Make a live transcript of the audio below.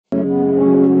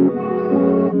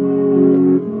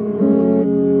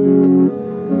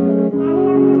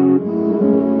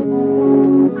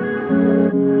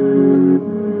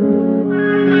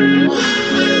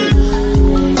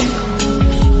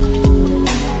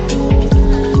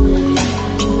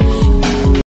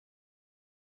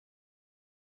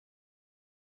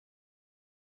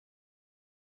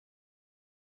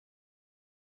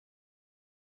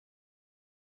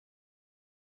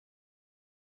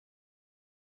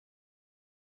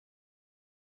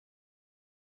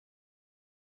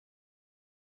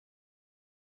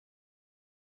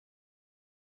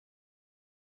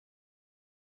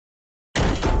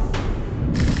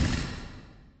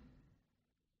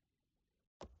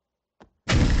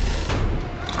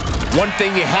One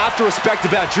thing you have to respect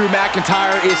about Drew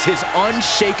McIntyre is his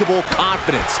unshakable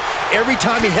confidence. Every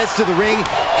time he heads to the ring,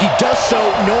 he does so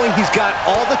knowing he's got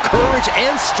all the courage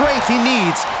and strength he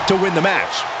needs to win the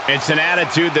match. It's an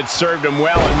attitude that served him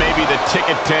well and maybe the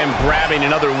ticket to him grabbing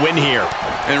another win here.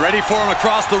 And ready for him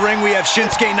across the ring, we have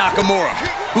Shinsuke Nakamura,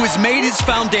 who has made his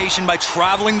foundation by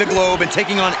traveling the globe and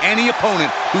taking on any opponent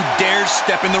who dares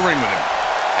step in the ring with him.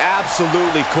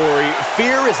 Absolutely, Corey.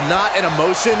 Fear is not an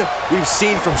emotion we've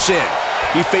seen from Shin.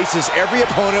 He faces every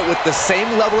opponent with the same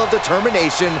level of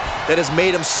determination that has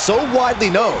made him so widely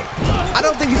known. I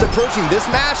don't think he's approaching this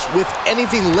match with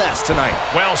anything less tonight.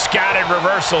 Well scattered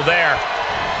reversal there.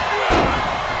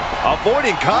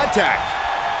 Avoiding contact.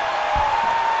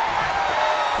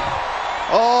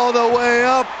 All the way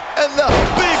up, and the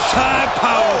big-time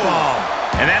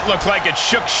powerbomb. And that looked like it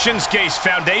shook Shinsuke's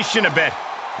foundation a bit.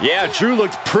 Yeah, Drew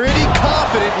looked pretty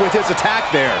confident with his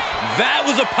attack there. That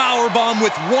was a powerbomb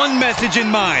with one message in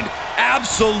mind: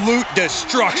 absolute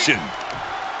destruction.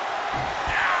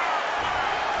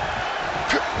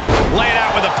 Laid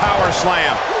out with a power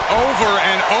slam. Over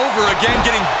and over again,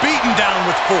 getting beaten down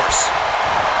with force.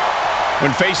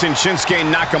 When facing Shinsuke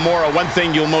Nakamura, one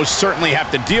thing you'll most certainly have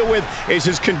to deal with is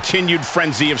his continued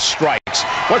frenzy of strikes.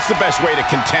 What's the best way to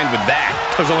contend with that?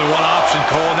 There's only one option,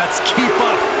 Cole, and that's keep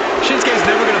up. Shinsuke's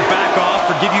never going to back off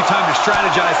or give you time to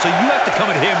strategize, so you have to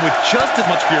come at him with just as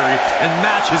much fury and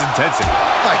match his intensity.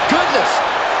 My goodness!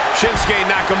 Shinsuke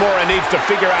Nakamura needs to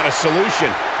figure out a solution.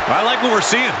 I like what we're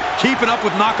seeing. Keeping up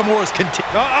with Nakamura's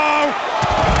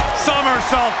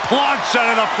Somersault plunge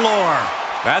onto the floor.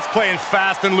 That's playing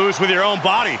fast and loose with your own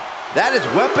body. That is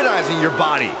weaponizing your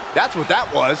body. That's what that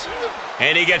was.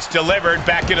 And he gets delivered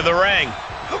back into the ring.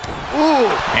 Ooh.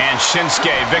 And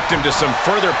Shinsuke victim to some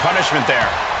further punishment there.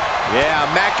 Yeah,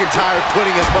 McIntyre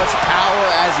putting as much power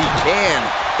as he can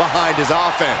behind his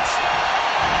offense.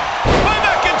 By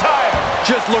McIntyre!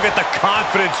 Just look at the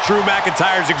confidence Drew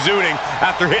McIntyre's exuding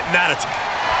after hitting that attack.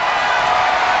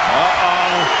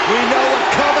 Uh-oh. We know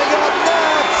what's coming up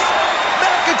next.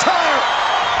 McIntyre.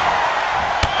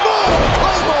 Oh,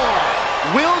 Claymore.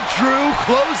 Will Drew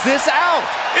close this out?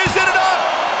 Is it enough?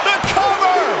 The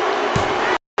cover.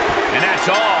 And that's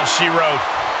all she wrote.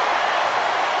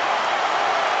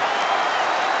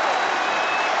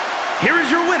 Here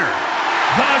is your winner,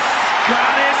 the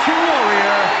Scottish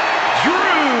Warrior,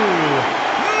 Drew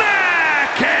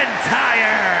McIntyre.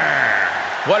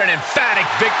 What an emphatic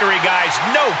victory, guys.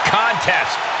 No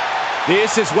contest.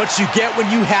 This is what you get when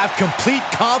you have complete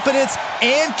confidence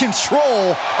and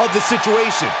control of the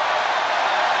situation.